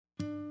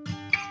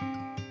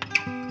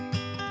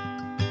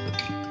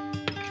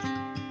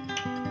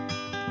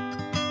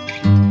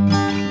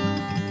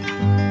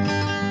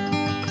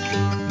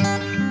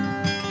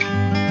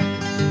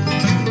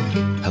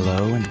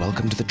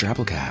Welcome to the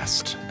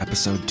Drabblecast,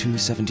 episode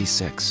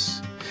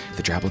 276.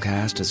 The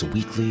Drabblecast is a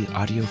weekly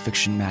audio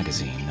fiction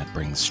magazine that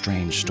brings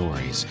strange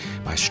stories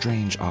by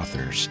strange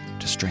authors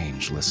to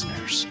strange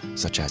listeners,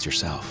 such as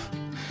yourself.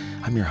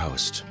 I'm your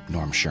host,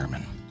 Norm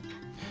Sherman.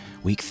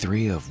 Week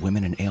 3 of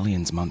Women and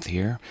Aliens Month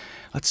here.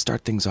 Let's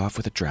start things off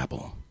with a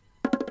drabble.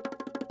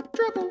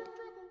 Drabble.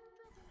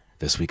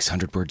 This week's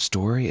 100-word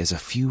story is A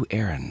Few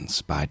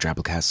Errands by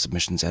Drabblecast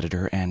submissions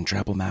editor and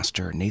Drabble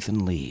master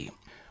Nathan Lee.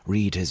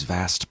 Read his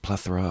vast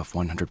plethora of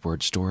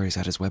 100-word stories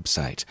at his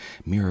website,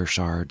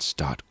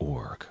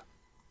 mirrorshards.org.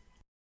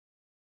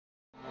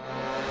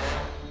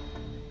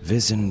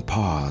 Visin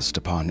paused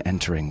upon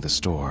entering the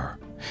store.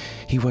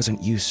 He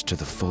wasn't used to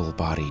the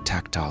full-body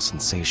tactile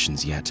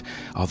sensations yet,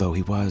 although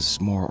he was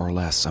more or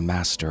less a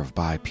master of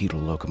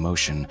bipedal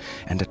locomotion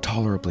and a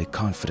tolerably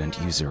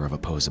confident user of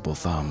opposable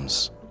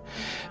thumbs.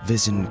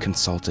 Visin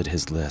consulted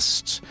his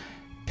list.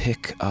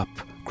 Pick up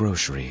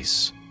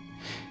groceries.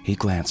 He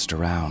glanced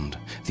around.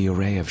 The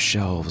array of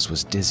shelves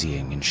was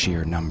dizzying in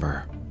sheer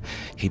number.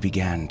 He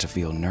began to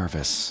feel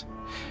nervous.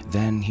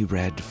 Then he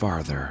read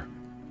farther.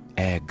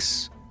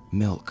 Eggs,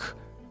 milk,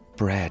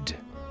 bread.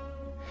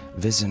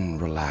 Visin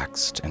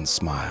relaxed and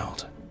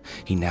smiled.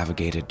 He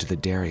navigated to the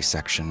dairy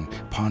section,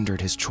 pondered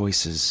his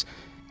choices,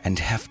 and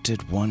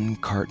hefted one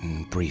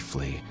carton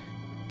briefly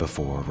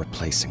before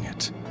replacing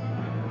it.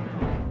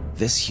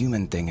 "This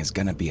human thing is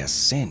gonna be a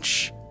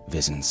cinch,"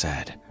 Visin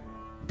said,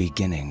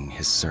 beginning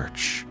his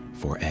search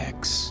for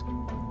eggs.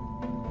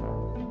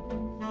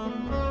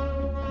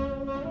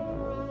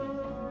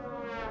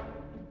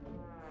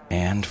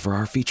 And for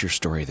our feature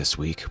story this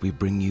week, we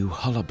bring you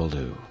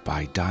Hullabaloo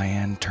by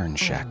Diane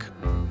Turnshek.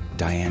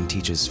 Diane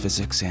teaches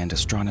physics and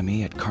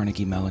astronomy at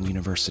Carnegie Mellon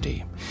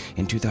University.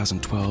 In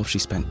 2012, she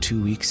spent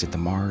 2 weeks at the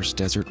Mars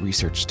Desert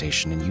Research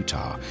Station in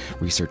Utah,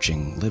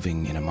 researching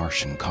living in a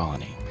Martian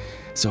colony.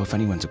 So if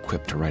anyone's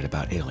equipped to write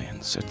about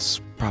aliens, it's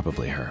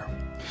probably her.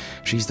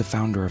 She's the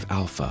founder of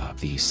Alpha,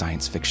 the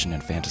science fiction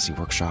and fantasy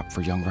workshop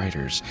for young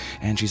writers,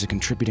 and she's a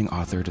contributing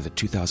author to the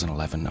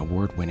 2011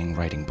 award-winning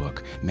writing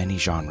book, Many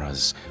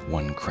Genres,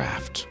 One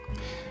Craft.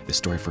 The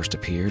story first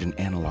appeared in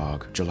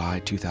Analog, July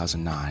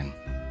 2009.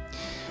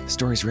 The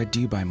story's read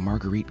to you by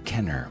Marguerite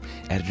Kenner,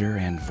 editor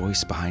and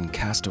voice behind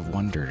Cast of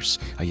Wonders,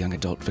 a young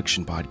adult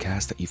fiction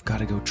podcast that you've got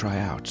to go try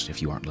out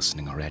if you aren't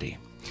listening already.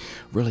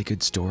 Really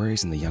good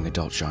stories in the young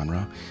adult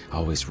genre,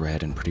 always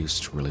read and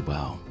produced really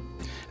well.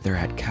 They're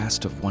at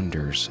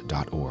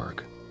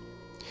castofwonders.org.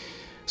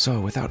 So,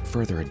 without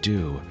further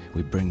ado,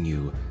 we bring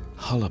you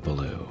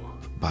Hullabaloo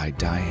by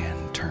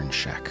Diane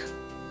Turnshek.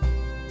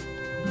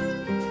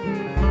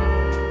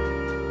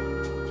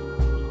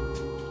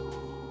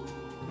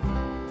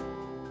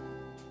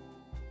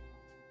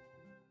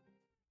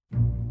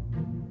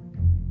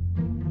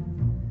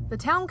 The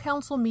town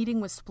council meeting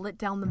was split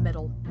down the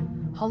middle.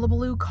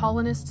 Hullabaloo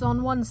colonists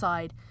on one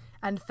side,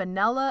 and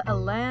Fenella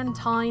Elane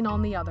Tyne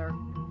on the other.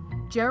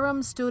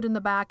 Jerram stood in the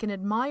back and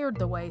admired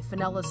the way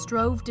Fenella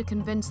strove to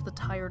convince the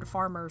tired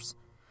farmers.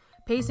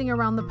 Pacing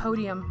around the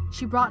podium,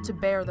 she brought to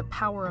bear the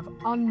power of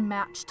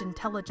unmatched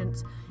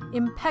intelligence,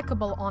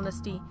 impeccable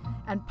honesty,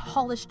 and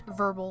polished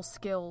verbal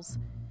skills.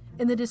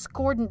 In the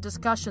discordant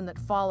discussion that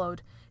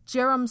followed,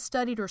 Jerram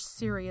studied her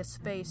serious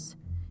face.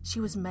 She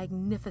was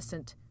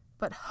magnificent,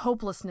 but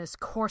hopelessness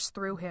coursed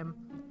through him.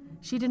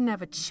 She didn't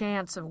have a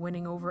chance of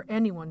winning over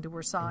anyone to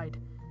her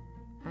side,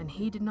 and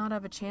he did not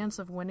have a chance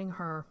of winning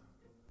her.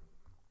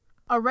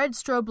 A red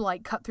strobe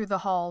light cut through the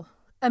hall.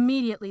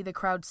 Immediately the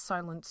crowd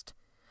silenced.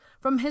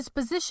 From his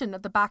position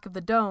at the back of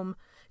the dome,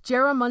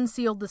 Jerram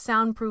unsealed the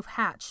soundproof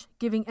hatch,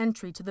 giving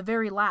entry to the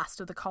very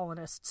last of the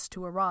colonists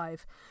to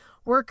arrive,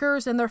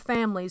 workers and their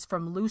families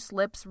from Loose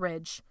Lips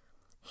Ridge.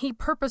 He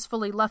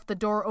purposefully left the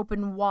door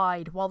open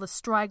wide while the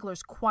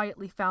stragglers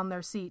quietly found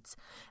their seats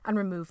and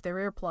removed their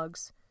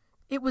earplugs.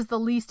 It was the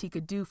least he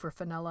could do for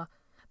Fenella.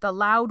 The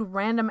loud,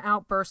 random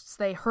outbursts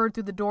they heard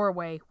through the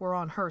doorway were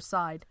on her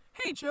side.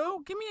 "Hey,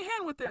 Joe, give me a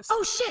hand with this."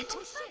 "Oh, shit!"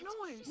 What's that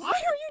noise? Why are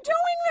you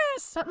doing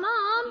this? But,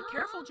 Mom... Be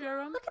careful,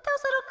 Jerram. Look at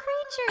those little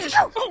creatures!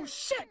 Achoo! Oh,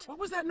 shit! What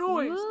was that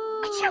noise?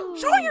 Achoo!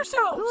 Show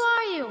yourselves! Who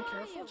are you? Be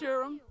careful,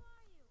 Jerram.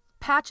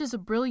 Patches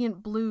of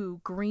brilliant blue,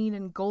 green,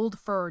 and gold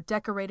fur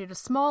decorated a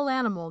small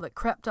animal that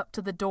crept up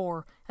to the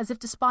door, as if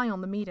to spy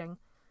on the meeting.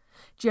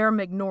 Jerram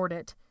ignored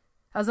it.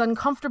 As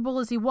uncomfortable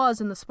as he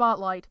was in the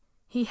spotlight,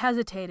 he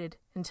hesitated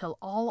until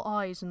all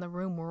eyes in the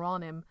room were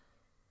on him.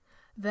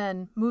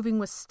 Then, moving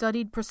with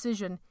studied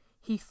precision,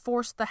 he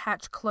forced the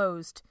hatch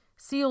closed,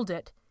 sealed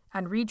it,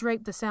 and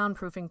redraped the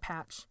soundproofing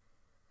patch.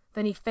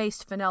 Then he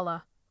faced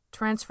Fenella,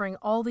 transferring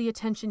all the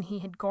attention he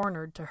had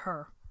garnered to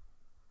her.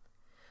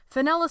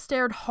 Fenella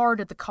stared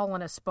hard at the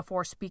colonists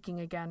before speaking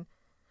again.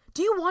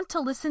 "Do you want to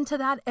listen to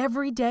that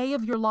every day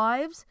of your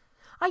lives?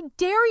 I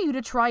dare you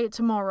to try it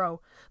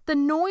tomorrow. The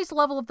noise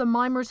level of the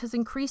mimers has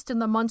increased in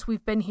the months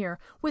we've been here,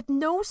 with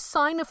no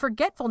sign of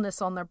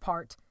forgetfulness on their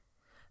part."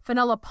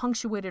 Fenella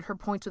punctuated her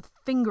points with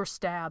finger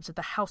stabs at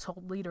the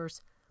household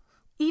leaders.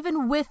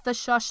 Even with the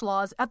shush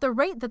laws, at the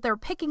rate that they're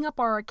picking up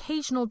our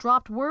occasional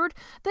dropped word,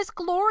 this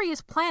glorious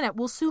planet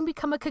will soon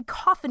become a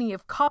cacophony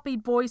of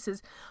copied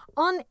voices,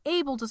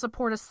 unable to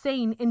support a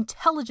sane,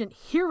 intelligent,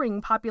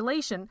 hearing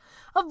population.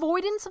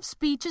 Avoidance of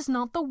speech is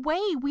not the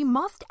way. We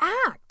must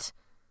act.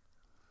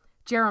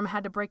 Jerram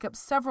had to break up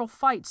several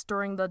fights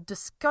during the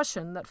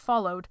discussion that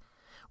followed.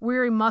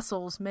 Weary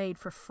muscles made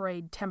for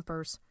frayed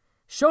tempers.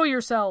 "Show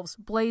yourselves,"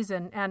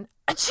 Blazin and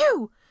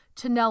 "Achoo!"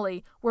 to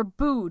Nellie were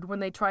booed when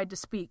they tried to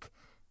speak.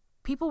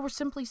 People were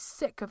simply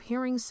sick of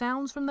hearing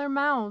sounds from their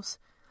mouths.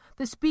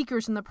 The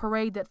speakers in the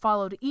parade that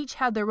followed each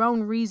had their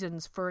own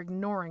reasons for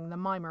ignoring the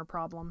mimer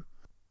problem.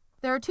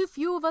 "There are too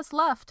few of us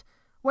left.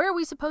 Where are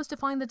we supposed to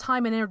find the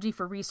time and energy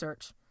for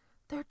research?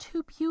 They're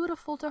too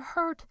beautiful to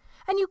hurt,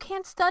 and you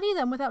can't study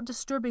them without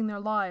disturbing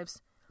their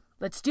lives.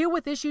 Let's deal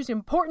with issues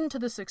important to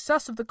the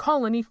success of the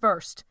colony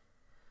first."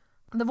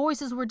 The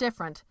voices were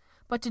different,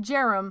 but to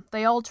Jerram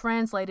they all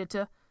translated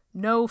to,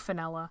 "No,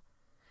 Fenella."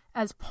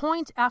 As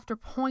point after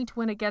point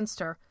went against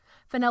her,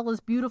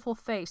 Fenella's beautiful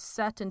face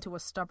set into a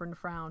stubborn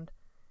frown.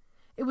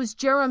 It was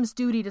Jerram's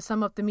duty to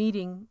sum up the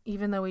meeting,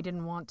 even though he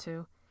didn't want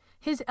to.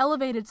 His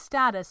elevated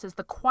status as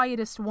the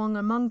quietest one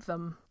among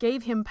them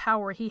gave him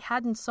power he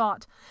hadn't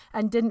sought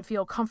and didn't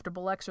feel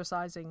comfortable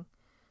exercising.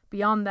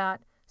 Beyond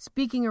that,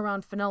 speaking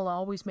around Fenella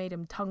always made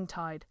him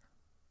tongue-tied.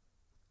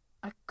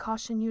 "I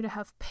caution you to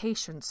have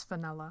patience,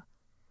 Fenella."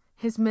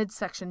 His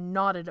midsection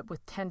knotted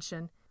with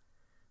tension.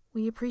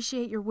 "We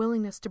appreciate your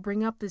willingness to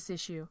bring up this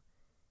issue."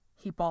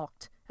 He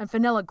balked, and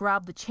Fenella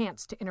grabbed the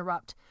chance to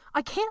interrupt.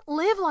 "I can't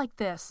live like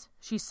this,"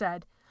 she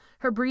said.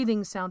 Her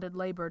breathing sounded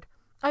labored.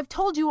 "I've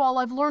told you all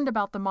I've learned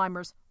about the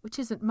mimers, which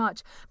isn't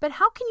much, but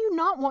how can you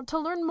not want to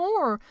learn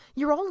more?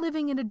 You're all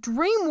living in a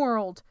dream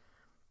world."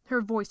 Her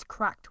voice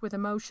cracked with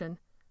emotion.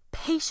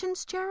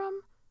 "Patience,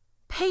 Jerram?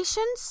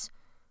 Patience?"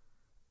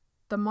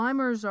 "The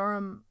mimers are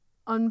an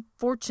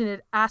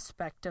unfortunate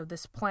aspect of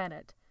this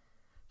planet."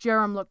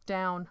 Jerram looked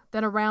down,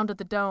 then around at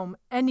the dome,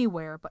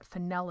 anywhere but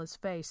Fenella's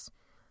face.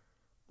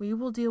 "We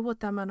will deal with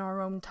them in our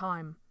own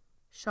time.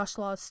 Shush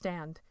laws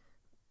stand.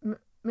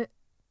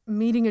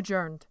 Meeting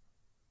adjourned."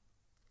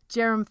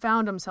 Jerram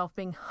found himself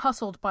being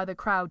hustled by the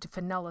crowd to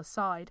Fenella's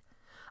side.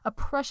 A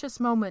precious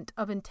moment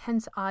of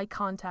intense eye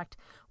contact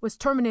was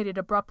terminated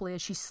abruptly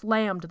as she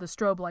slammed the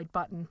strobe light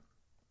button.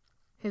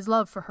 His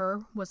love for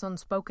her was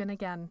unspoken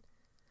again.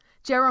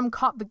 Jerram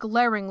caught the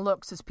glaring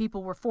looks as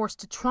people were forced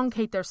to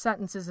truncate their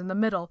sentences in the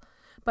middle,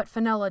 but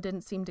Fenella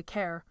didn't seem to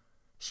care.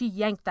 She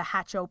yanked the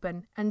hatch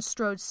open and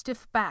strode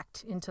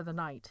stiff-backed into the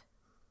night.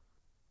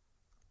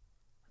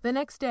 The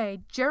next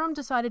day, Jerram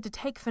decided to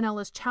take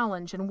Fenella's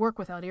challenge and work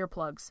without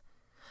earplugs.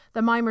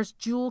 The mimer's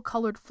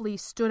jewel-colored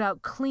fleece stood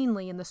out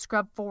cleanly in the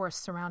scrub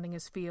forest surrounding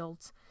his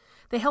fields.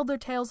 They held their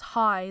tails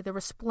high, their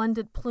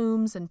resplendent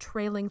plumes and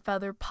trailing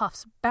feather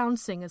puffs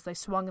bouncing as they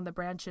swung in the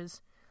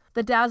branches.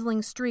 The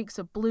dazzling streaks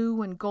of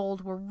blue and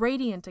gold were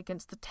radiant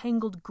against the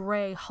tangled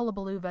gray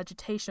Hullabaloo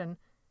vegetation.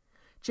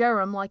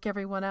 Jerram, like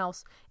everyone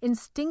else,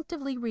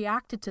 instinctively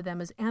reacted to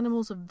them as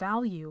animals of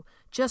value,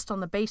 just on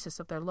the basis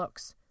of their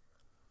looks.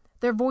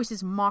 Their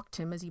voices mocked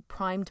him as he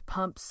primed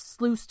pumps,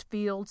 sluiced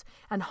fields,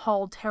 and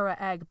hauled Terra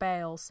egg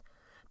bales.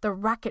 The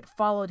racket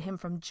followed him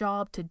from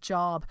job to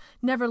job,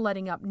 never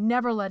letting up,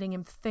 never letting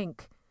him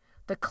think.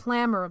 The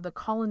clamor of the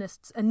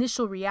colonists'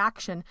 initial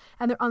reaction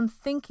and their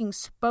unthinking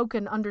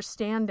spoken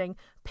understanding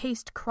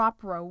paced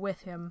crop row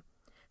with him.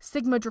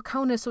 Sigma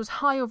Draconis was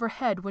high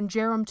overhead when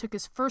Jerram took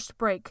his first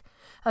break,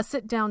 a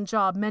sit-down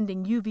job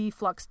mending UV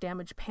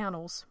flux-damaged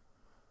panels.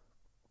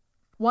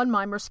 One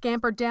mimer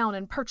scampered down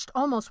and perched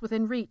almost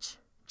within reach.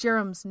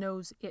 Jerram's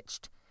nose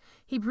itched.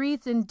 He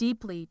breathed in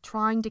deeply,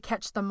 trying to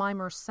catch the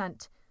mimer's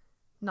scent.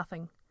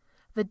 Nothing.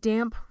 The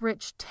damp,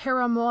 rich,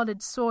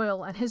 terra-modded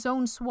soil and his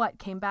own sweat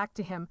came back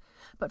to him,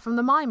 but from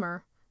the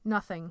mimer,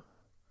 nothing.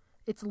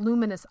 Its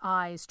luminous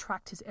eyes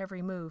tracked his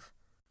every move.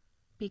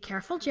 "Be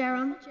careful,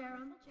 Jerram,"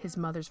 his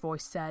mother's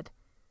voice said.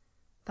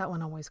 That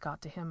one always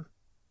got to him.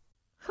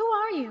 "Who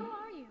are you?"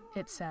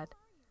 it said.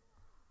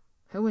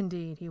 Who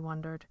indeed, he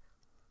wondered.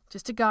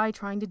 Just a guy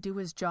trying to do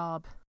his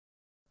job.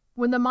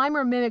 When the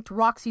mimer mimicked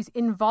Roxy's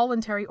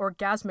involuntary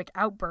orgasmic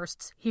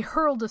outbursts, he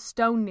hurled a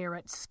stone near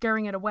it,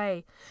 scaring it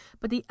away,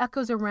 but the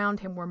echoes around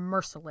him were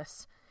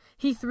merciless.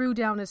 He threw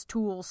down his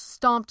tools,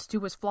 stomped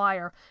to his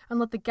flyer, and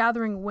let the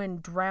gathering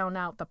wind drown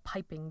out the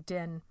piping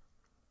din.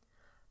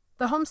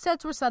 The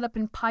homesteads were set up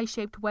in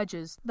pie-shaped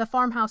wedges, the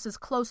farmhouses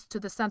close to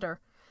the center.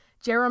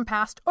 Jerram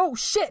passed, "Oh,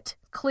 shit!"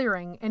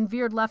 clearing, and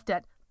veered left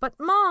at, "But,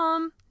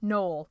 Mom!"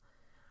 knoll.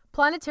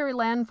 Planetary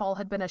landfall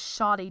had been a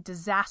shoddy,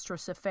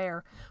 disastrous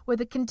affair,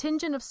 with a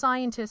contingent of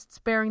scientists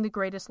bearing the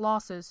greatest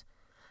losses.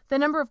 The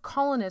number of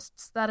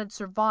colonists that had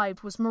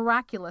survived was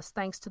miraculous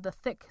thanks to the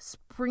thick,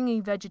 springy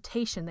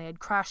vegetation they had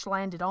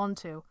crash-landed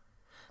onto.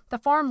 The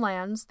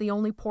farmlands, the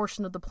only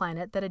portion of the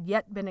planet that had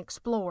yet been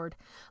explored,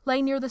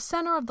 lay near the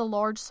center of the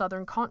large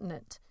southern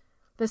continent.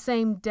 The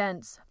same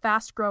dense,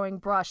 fast-growing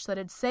brush that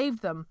had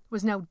saved them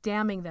was now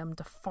damning them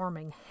to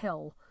farming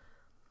hill.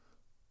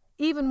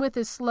 Even with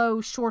his slow,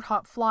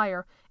 short-hop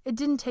flyer, it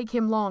didn't take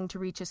him long to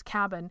reach his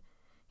cabin.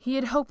 He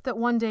had hoped that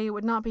one day it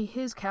would not be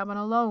his cabin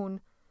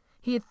alone.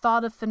 He had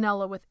thought of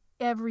Fenella with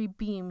every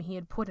beam he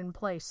had put in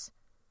place.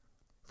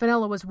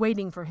 Fenella was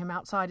waiting for him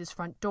outside his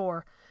front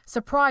door.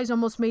 Surprise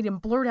almost made him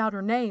blurt out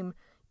her name,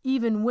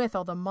 even with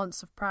all the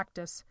months of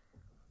practice.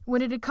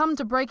 When it had come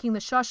to breaking the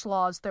shush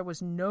laws, there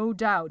was no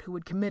doubt who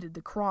had committed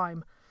the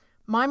crime.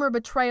 Mimer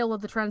betrayal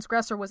of the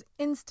transgressor was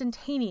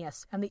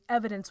instantaneous, and the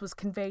evidence was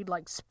conveyed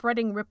like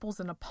spreading ripples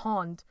in a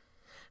pond.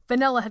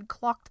 Fenella had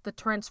clocked the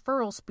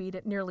transferal speed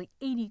at nearly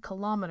 80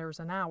 kilometers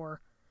an hour.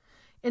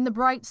 In the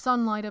bright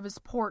sunlight of his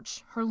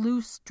porch, her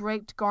loose,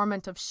 draped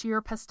garment of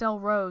sheer pastel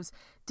rose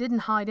didn't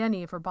hide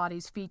any of her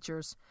body's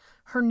features.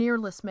 Her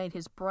nearness made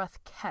his breath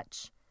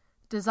catch.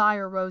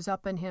 Desire rose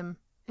up in him.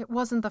 It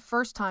wasn't the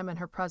first time in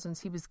her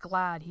presence he was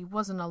glad he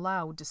wasn't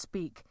allowed to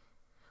speak.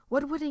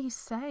 What would he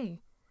say?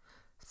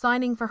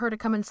 Signing for her to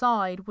come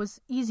inside was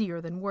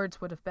easier than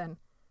words would have been.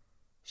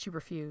 She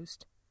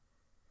refused.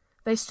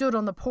 They stood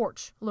on the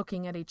porch,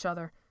 looking at each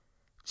other.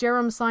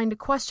 Jerram signed a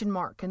question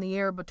mark in the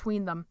air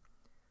between them.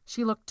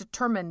 She looked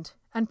determined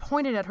and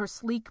pointed at her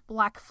sleek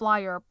black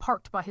flyer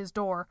parked by his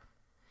door.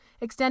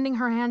 Extending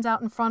her hands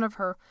out in front of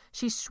her,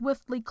 she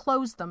swiftly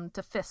closed them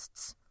to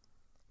fists.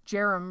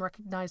 Jerram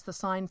recognized the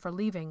sign for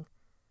leaving.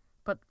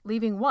 But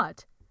leaving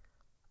what?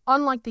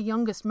 Unlike the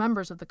youngest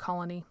members of the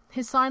colony,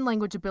 his sign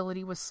language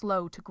ability was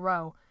slow to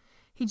grow.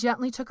 He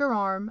gently took her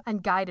arm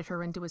and guided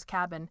her into his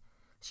cabin.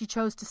 She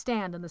chose to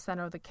stand in the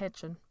center of the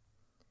kitchen.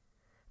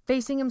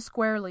 Facing him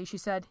squarely, she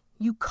said,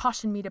 "You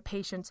caution me to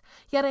patience,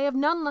 yet I have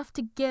none left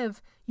to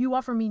give. You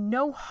offer me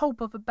no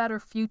hope of a better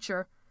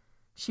future."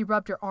 She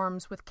rubbed her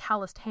arms with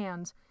calloused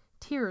hands,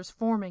 tears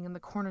forming in the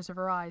corners of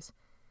her eyes.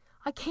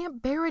 "I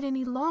can't bear it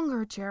any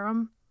longer,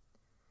 Jerram."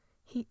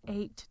 He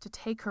ached to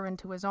take her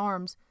into his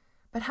arms,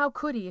 but how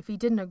could he if he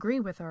didn't agree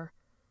with her?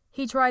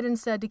 He tried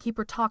instead to keep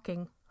her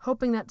talking,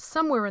 hoping that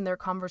somewhere in their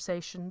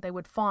conversation they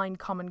would find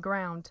common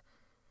ground.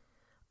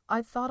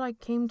 "I thought I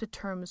came to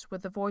terms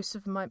with the voice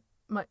of my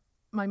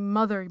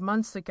mother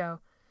months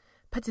ago,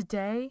 but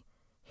today,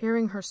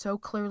 hearing her so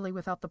clearly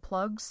without the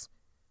plugs,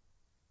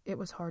 it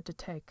was hard to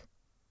take."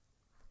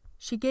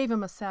 She gave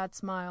him a sad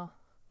smile.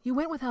 "You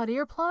went without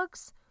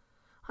earplugs?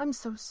 I'm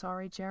so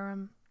sorry,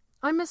 Jerram.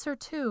 I miss her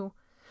too.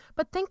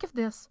 But think of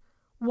this.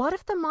 What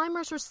if the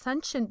Mimers are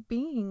sentient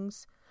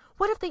beings?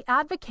 What if they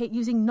advocate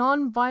using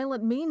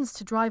non-violent means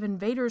to drive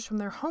invaders from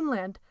their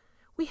homeland?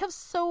 We have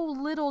so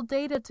little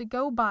data to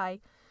go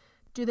by.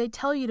 Do they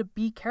tell you to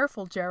be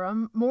careful,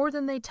 Jerram, more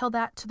than they tell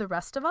that to the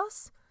rest of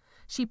us?"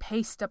 She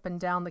paced up and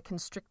down the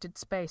constricted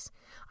space.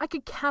 "I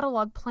could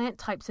catalog plant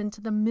types into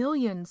the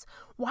millions.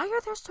 Why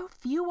are there so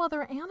few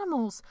other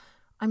animals?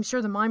 I'm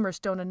sure the Mimers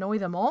don't annoy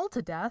them all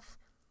to death.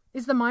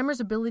 Is the Mimers'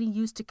 ability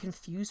used to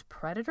confuse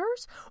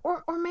predators?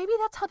 Or maybe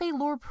that's how they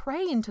lure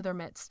prey into their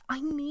midst.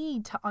 I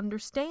need to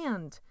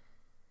understand."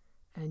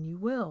 "And you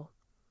will.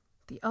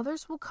 The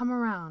others will come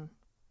around.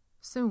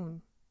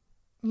 Soon.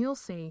 You'll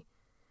see."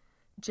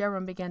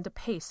 Jerram began to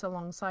pace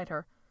alongside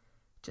her.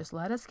 "Just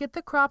let us get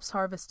the crops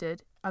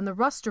harvested and the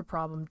ruster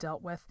problem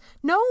dealt with."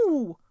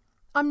 "No!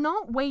 I'm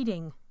not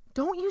waiting.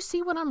 Don't you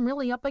see what I'm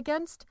really up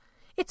against?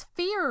 It's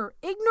fear,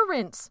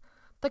 ignorance.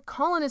 The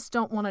colonists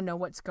don't want to know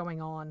what's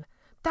going on.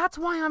 That's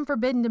why I'm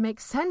forbidden to make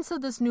sense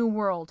of this new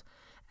world.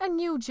 And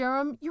you,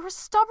 Jerram, you're as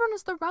stubborn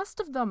as the rest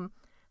of them.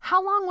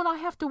 How long would I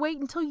have to wait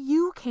until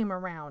you came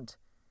around?"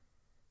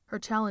 Her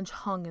challenge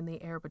hung in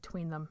the air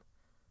between them.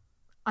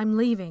 "I'm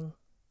leaving,"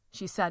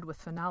 she said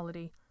with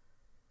finality.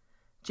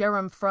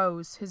 Jerram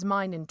froze, his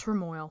mind in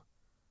turmoil.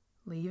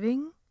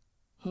 "Leaving?"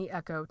 he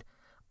echoed,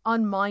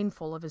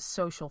 unmindful of his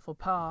social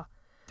faux pas.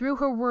 Through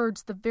her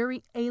words, the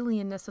very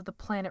alienness of the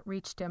planet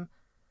reached him.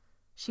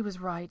 She was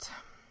right.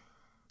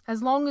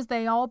 As long as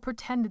they all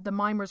pretended the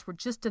Mimers were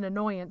just an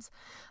annoyance,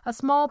 a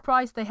small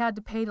price they had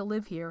to pay to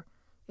live here,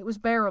 it was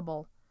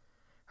bearable.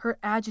 Her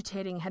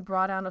agitating had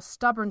brought out a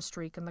stubborn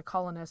streak in the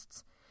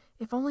colonists.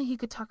 If only he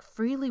could talk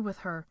freely with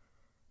her,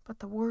 but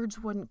the words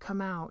wouldn't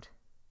come out.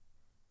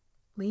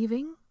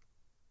 "Leaving?"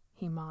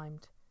 he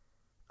mimed.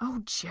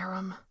 "Oh,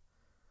 Jerram.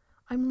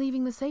 I'm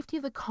leaving the safety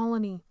of the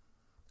colony.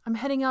 I'm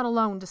heading out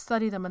alone to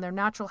study them in their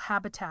natural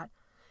habitat.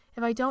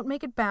 If I don't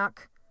make it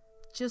back,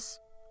 just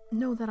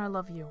know that I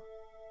love you."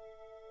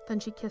 Then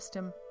she kissed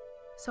him.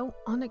 So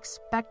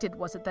unexpected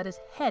was it that his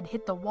head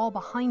hit the wall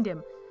behind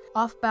him.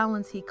 Off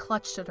balance, he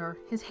clutched at her,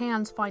 his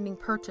hands finding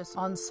purchase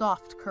on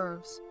soft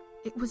curves.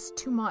 It was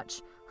too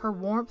much. Her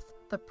warmth,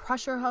 the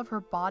pressure of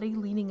her body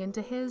leaning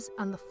into his,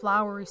 and the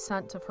flowery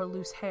scent of her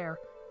loose hair.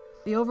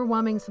 The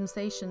overwhelming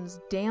sensations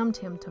damned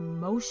him to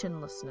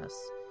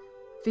motionlessness.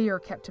 Fear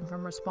kept him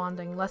from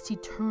responding, lest he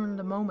turn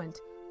the moment.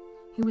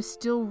 He was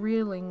still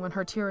reeling when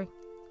her teary,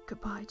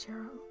 "Goodbye,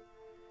 Jerram,"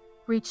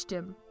 reached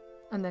him,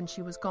 and then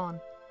she was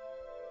gone.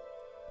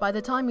 By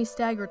the time he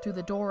staggered through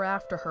the door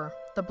after her,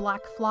 the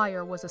black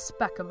flyer was a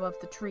speck above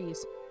the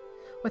trees.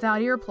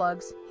 Without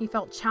earplugs, he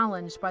felt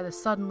challenged by the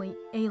suddenly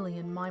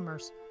alien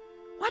Mimers.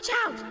 Watch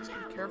out!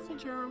 Be careful,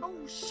 Jerram.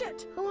 Oh,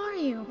 shit! Who are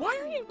you? Why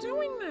are you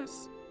doing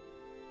this?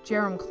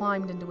 Jerram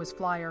climbed into his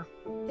flyer.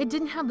 It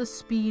didn't have the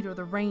speed or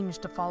the range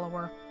to follow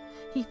her.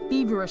 He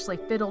feverishly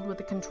fiddled with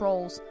the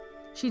controls.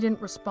 She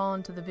didn't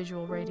respond to the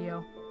visual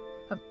radio.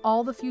 Of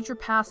all the future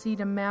paths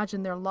he'd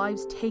imagined their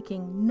lives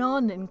taking,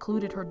 none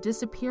included her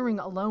disappearing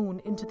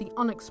alone into the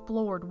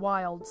unexplored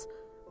wilds.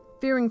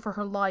 Fearing for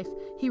her life,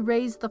 he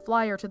raised the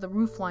flyer to the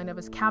roofline of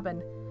his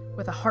cabin.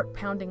 With a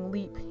heart-pounding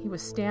leap, he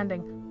was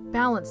standing,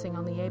 balancing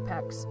on the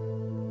apex.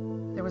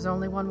 There was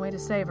only one way to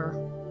save her.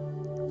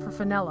 For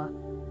Fenella.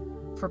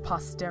 For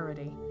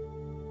posterity.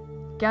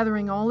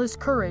 Gathering all his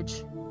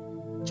courage,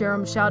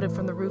 Jerram shouted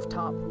from the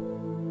rooftop,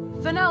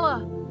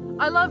 "Fenella,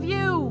 I love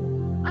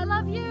you! I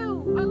love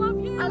you! I love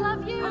you! I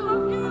love you! I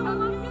love you! I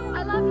love you!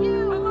 I love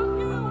you! I love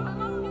you!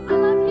 I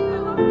love you!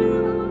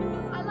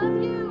 I love you! I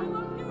love you! I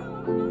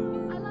love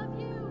you! I love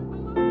you!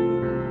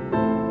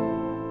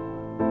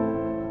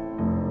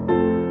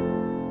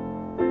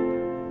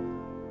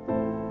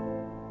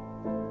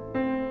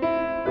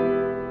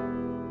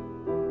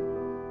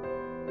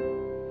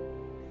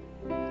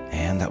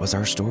 And that was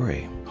our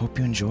story. Hope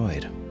you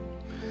enjoyed.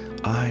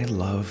 I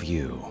love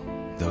you.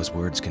 Those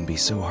words can be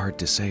so hard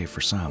to say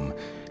for some,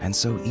 and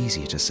so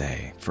easy to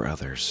say for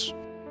others.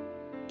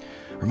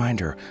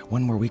 Reminder,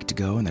 one more week to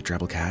go in the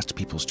Drabblecast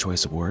People's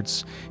Choice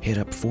Awards. Hit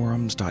up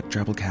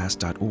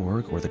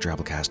forums.drabblecast.org or the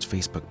Drabblecast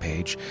Facebook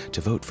page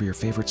to vote for your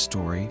favorite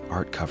story,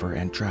 art cover,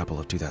 and Drabble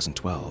of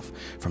 2012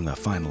 from the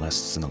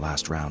finalists in the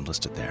last round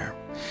listed there.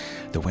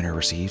 The winner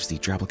receives the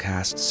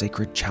Drabblecast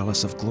Sacred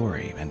Chalice of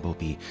Glory and will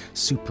be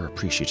super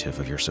appreciative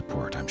of your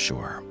support, I'm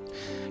sure.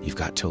 You've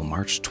got till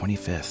March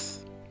 25th.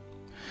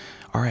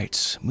 All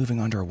right, moving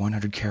on to our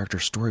 100-character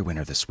story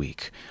winner this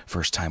week.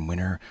 First-time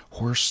winner,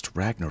 Horst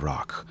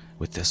Ragnarok,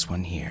 with this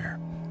one here.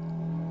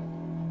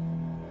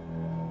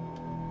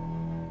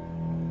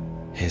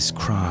 His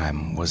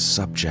crime was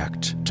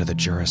subject to the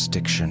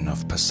jurisdiction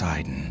of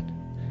Poseidon.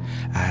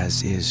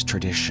 As is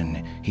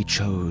tradition, he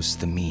chose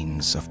the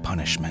means of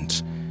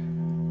punishment,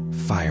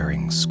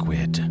 firing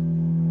squid.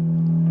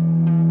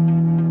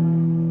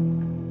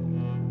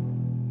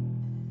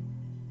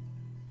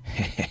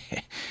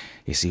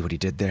 You see what he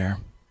did there?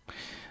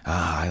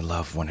 I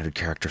love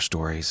 100-character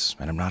stories,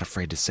 and I'm not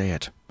afraid to say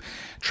it.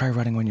 Try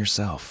writing one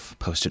yourself.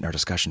 Post it in our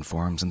discussion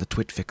forums in the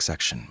TwitFic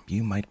section.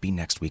 You might be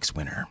next week's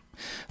winner.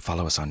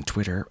 Follow us on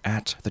Twitter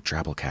 @the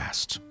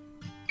Drabblecast.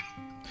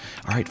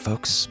 All right,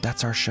 folks,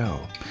 that's our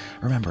show.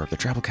 Remember, the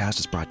Drabblecast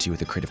is brought to you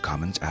with a Creative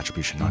Commons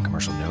Attribution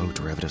Non-Commercial No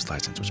Derivatives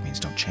license, which means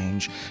don't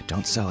change,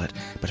 don't sell it,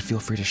 but feel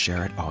free to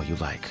share it all you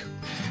like.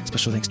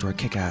 Special thanks to our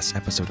kick-ass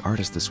episode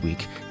artist this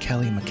week,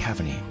 Kelly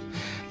McCavaney.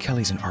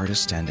 Kelly's an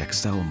artist and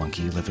Excel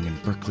monkey living in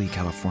Berkeley,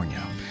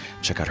 California.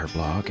 Check out her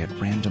blog at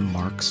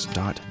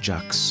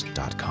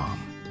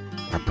randommarks.jux.com.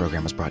 Our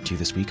program was brought to you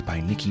this week by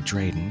Nikki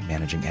Drayden,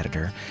 managing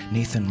editor,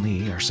 Nathan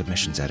Lee, our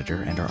submissions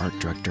editor, and our art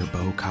director,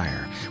 Bo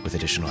Kyer, with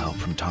additional help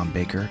from Tom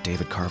Baker,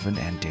 David Carvin,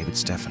 and David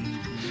Steffen.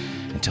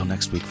 Until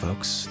next week,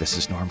 folks, this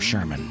is Norm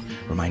Sherman,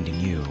 reminding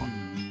you.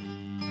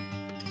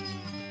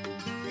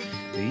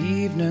 The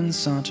evening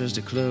saunters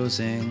to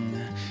closing.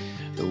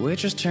 The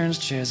waitress turns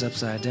chairs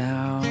upside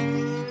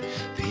down.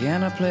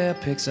 Piano player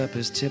picks up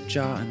his tip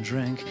jar and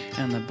drink,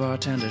 and the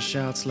bartender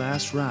shouts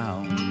last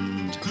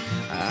round.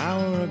 An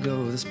hour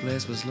ago this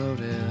place was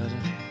loaded,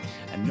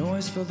 and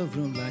noise filled the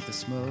room like the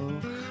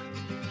smoke,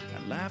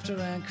 and laughter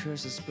and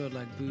curses spilled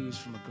like booze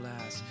from a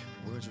glass.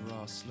 Words were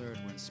all slurred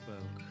when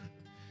spoke.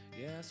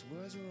 Yes,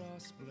 words were all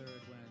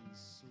slurred when